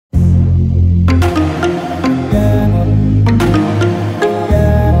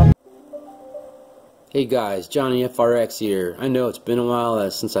Hey guys, Johnny FRX here. I know it's been a while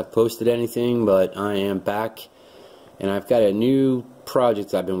since I've posted anything, but I am back and I've got a new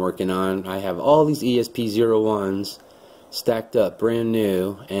project I've been working on. I have all these ESP-01s stacked up brand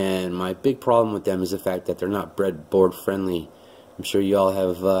new, and my big problem with them is the fact that they're not breadboard friendly. I'm sure you all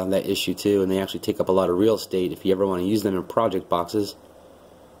have that issue too, and they actually take up a lot of real estate if you ever want to use them in project boxes.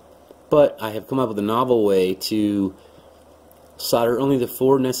 But I have come up with a novel way to solder only the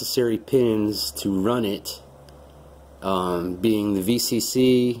 4 necessary pins to run it, being the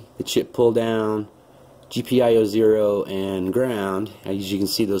VCC, the chip pull down, GPIO0, and ground. As you can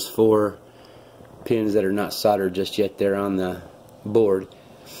see, those 4 pins that are not soldered just yet there on the board.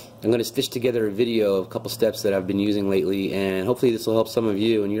 I'm going to stitch together a video of a couple steps that I've been using lately, and hopefully this will help some of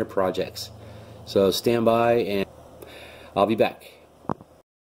you in your projects. So stand by and I'll be back.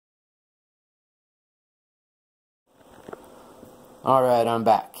 Alright, I'm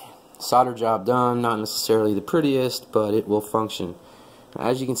back. Solder job done, not necessarily the prettiest, but it will function.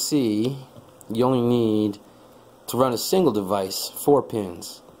 As you can see, you only need to run a single device, 4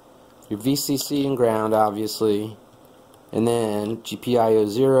 pins. Your VCC and ground, obviously, and then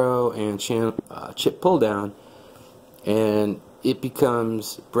GPIO0 and chip pull down, and it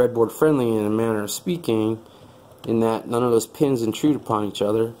becomes breadboard friendly in a manner of speaking, in that none of those pins intrude upon each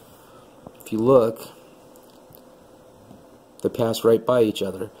other. If you look, they pass right by each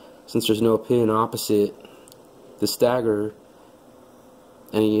other. Since there's no pin opposite the stagger,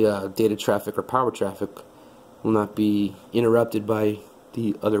 any data traffic or power traffic will not be interrupted by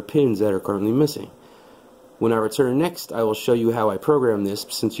the other pins that are currently missing. When I return next, I will show you how I program this,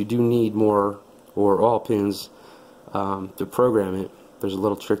 since you do need more or all pins to program it. There's a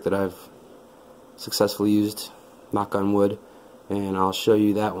little trick that I've successfully used, knock on wood, and I'll show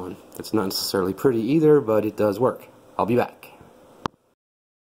you that one. It's not necessarily pretty either, but it does work. I'll be back.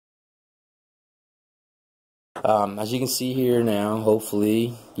 As you can see here now,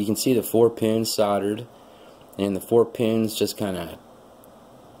 hopefully, you can see the 4 pins soldered, and the 4 pins just kind of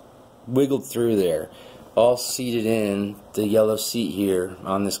wiggled through there, all seated in the yellow seat here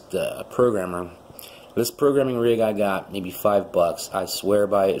on this programmer. This programming rig I got, maybe $5. I swear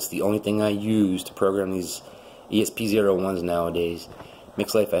by it. It's the only thing I use to program these ESP-01s nowadays.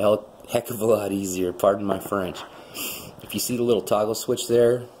 Makes life a heck of a lot easier, pardon my French. If you see the little toggle switch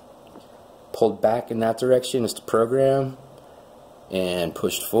there, pulled back in that direction is to program, and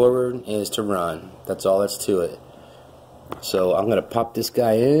pushed forward is to run. That's all that's to it. So I'm going to pop this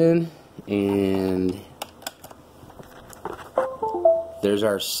guy in, and there's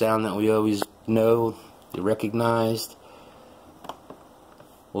our sound that we always know, you recognized.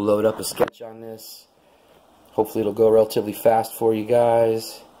 We'll load up a sketch on this. Hopefully it'll go relatively fast for you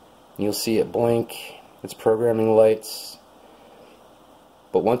guys. You'll see it blink. It's programming lights.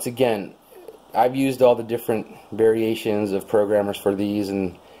 But once again, I've used all the different variations of programmers for these,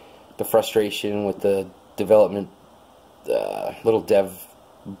 and the frustration with the development little dev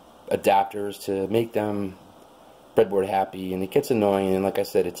adapters to make them breadboard happy, and it gets annoying, and like I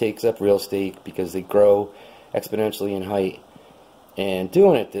said, it takes up real estate because they grow exponentially in height, and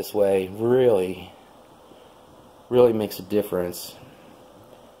doing it this way really makes a difference.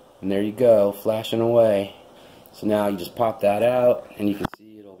 And there you go, flashing away. So now you just pop that out, and you can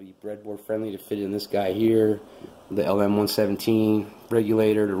see it'll be breadboard friendly to fit in this guy here, the LM117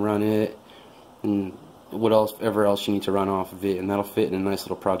 regulator to run it, and whatever else you need to run off of it, and that'll fit in a nice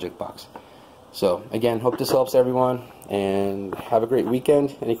little project box. So again, hope this helps everyone, and have a great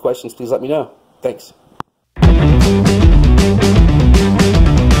weekend. Any questions, please let me know. Thanks.